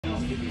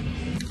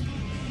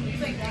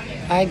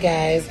Hi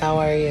guys, how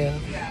are you?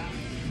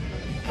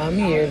 I'm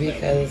here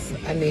because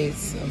I need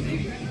some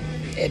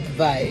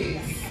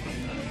advice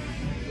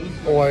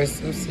or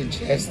some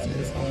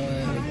suggestions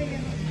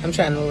on. I'm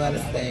trying to know how to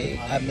say.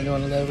 I've been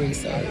doing a little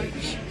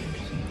research.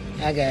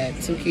 I got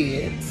 2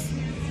 kids.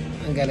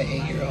 I got an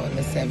 8-year-old and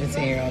a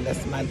 17-year-old.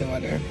 That's my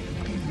daughter.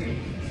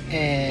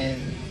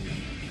 And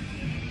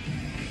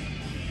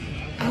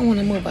I want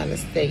to move out of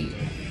state,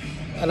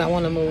 but I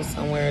want to move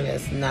somewhere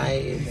that's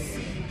nice.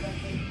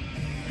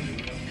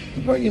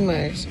 Pretty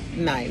much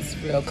nice,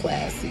 real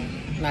classy.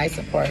 Nice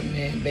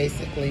apartment,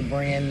 basically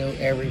brand new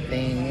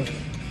everything.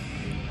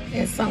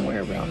 And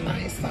somewhere real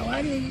nice. So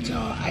I need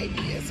y'all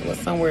ideas. So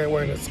somewhere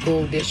where the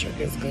school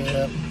district is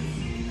good,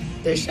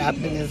 the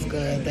shopping is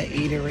good, the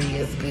eatery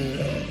is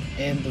good,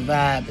 and the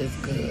vibe is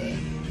good.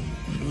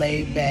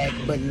 Laid back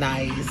but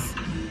nice.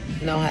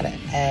 Know how to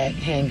act,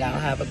 hang out,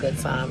 have a good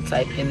time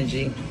type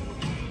energy.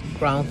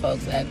 Grown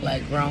folks act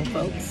like grown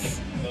folks.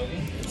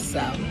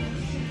 So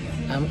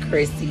I'm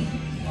Chrissy.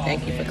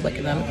 Thank you for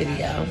clicking on the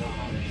video.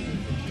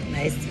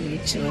 Nice to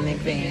meet you in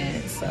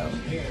advance. So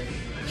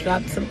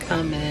drop some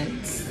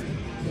comments,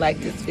 like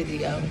this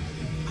video,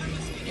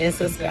 and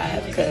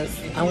subscribe because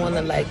I want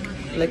to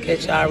look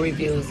at y'all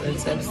reviews and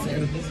tips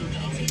and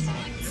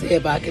see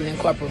if I can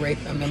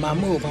incorporate them in my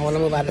move. I want to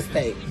move out of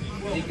state.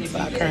 So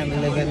I currently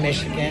live in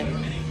Michigan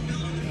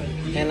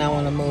and I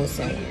want to move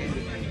somewhere.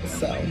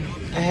 So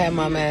I had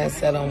my mind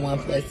set on one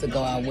place to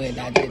go out with.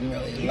 I didn't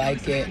really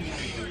like it.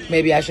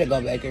 Maybe I should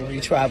go back and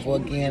re-travel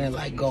again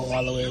and go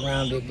all the way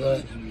around it.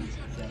 But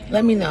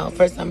let me know.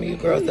 For some of you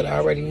girls that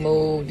already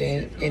moved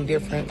in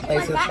different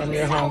places from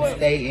your home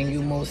state and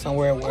you moved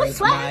somewhere where it's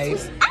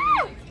nice,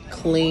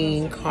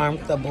 clean,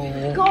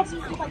 comfortable,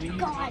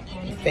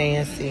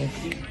 fancy,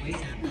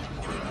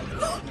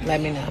 let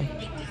me know.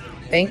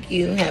 Thank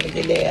you. Have a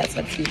good day. I'll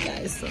talk to you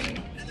guys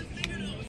soon.